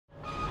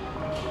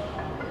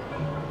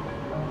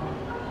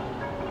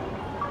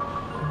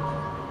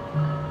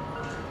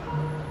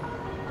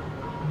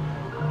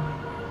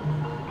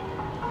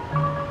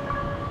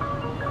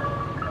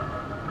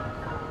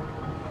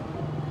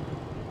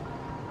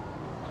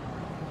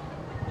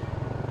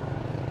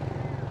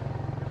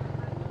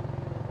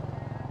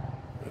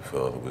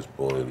father was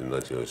born in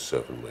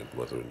 1907, my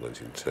mother in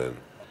 1910.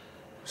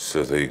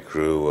 So they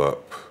grew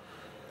up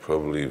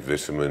probably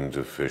vitamin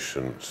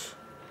deficient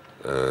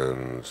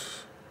and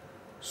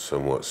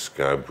somewhat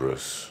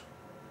scabrous.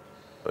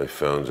 I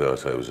found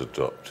out I was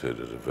adopted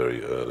at a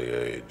very early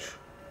age.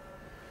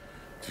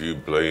 Do you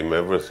blame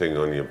everything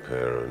on your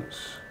parents?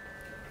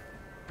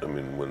 I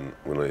mean,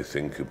 when I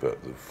think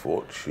about the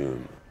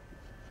fortune,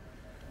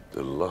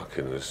 the luck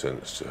in a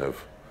sense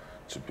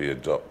to be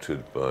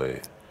adopted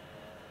by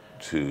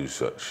two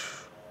such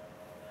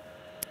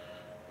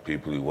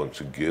people who want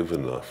to give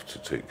enough to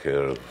take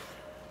care of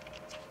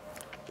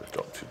an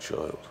adopted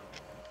child.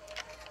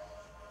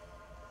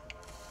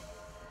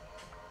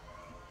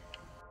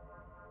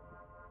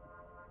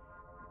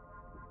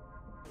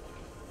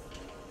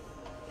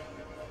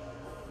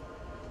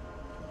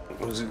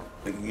 I was a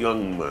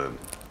young man,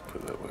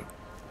 put it that way,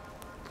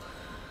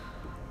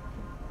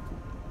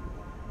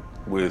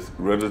 with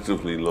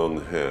relatively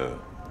long hair,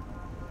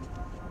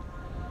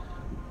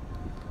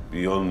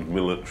 beyond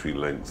military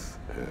length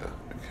hair.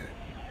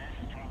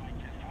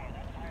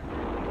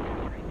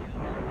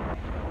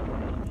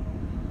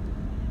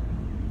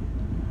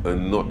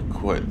 And not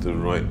quite the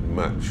right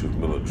match of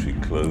military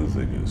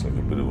clothing. It's like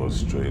a bit of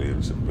Australian,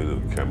 it's a bit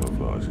of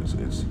camouflage.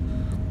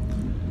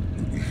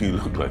 You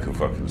look like a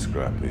fucking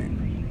scrap heap.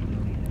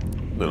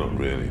 No, not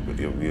really, but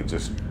you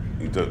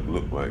don't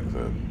look like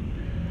that.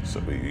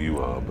 Something you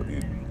are, but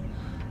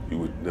you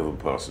would never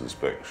pass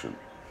inspection.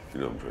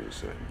 You know what I'm trying to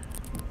say.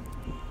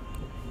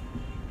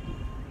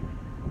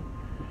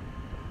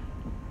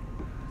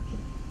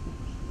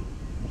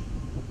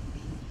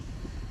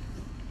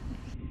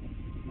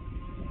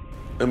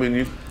 I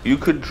mean, you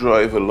could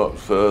drive a lot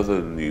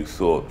further than you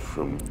thought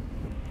from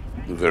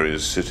the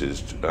various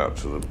cities out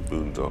to the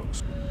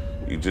boondocks.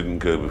 You didn't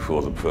go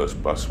before the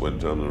first bus went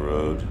down the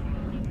road.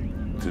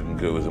 Didn't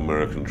go with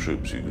American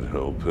troops, you could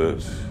help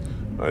it.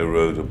 I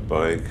rode a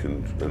bike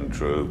and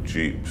drove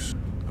jeeps,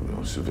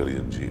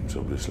 civilian jeeps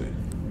obviously,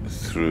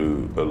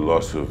 through a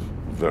lot of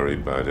very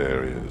bad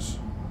areas.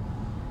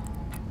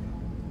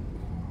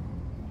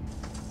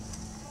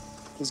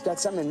 He's got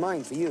something in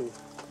mind for you.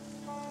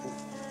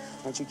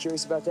 Aren't you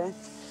curious about that?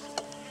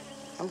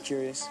 I'm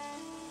curious.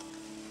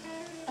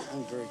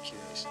 I'm very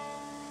curious.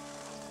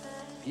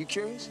 Are you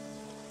curious?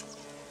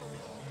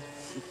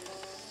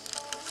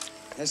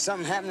 There's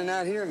something happening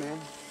out here, man.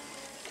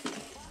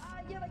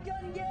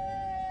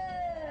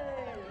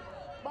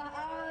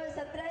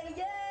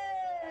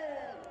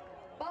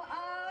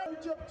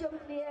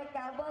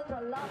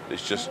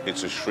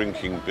 It's a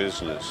shrinking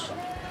business.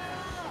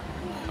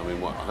 I mean,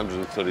 what,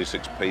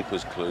 136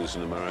 papers closed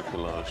in America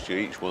last year.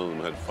 Each one of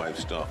them had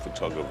 5-star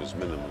photographers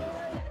minimum.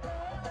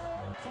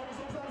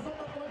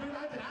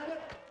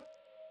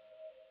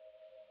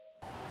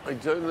 I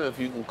don't know if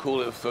you can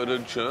call it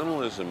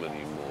photojournalism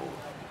anymore.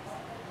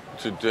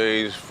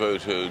 Today's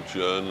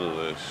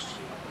photojournalist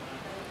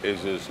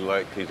is as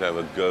likely to have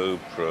a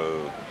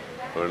GoPro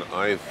or an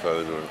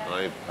iPhone or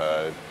an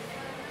iPad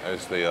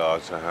as they are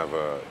to have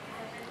a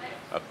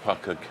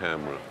pucker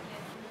camera.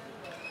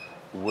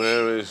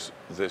 Where is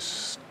this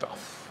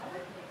stuff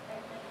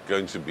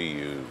going to be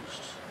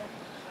used?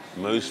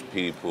 Most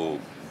people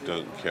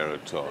don't care a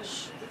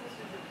toss.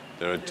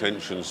 Their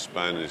attention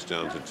span is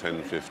down to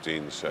 10,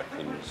 15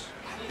 seconds.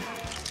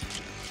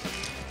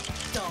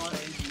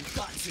 Darling, you've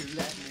got to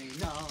let me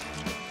know.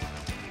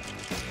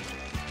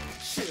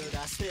 Should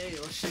I stay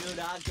or should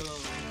I go?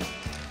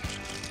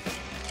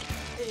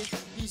 If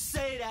you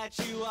say that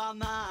you are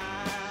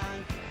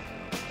mine,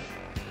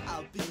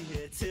 I'll be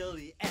here till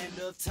the end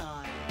of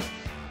time.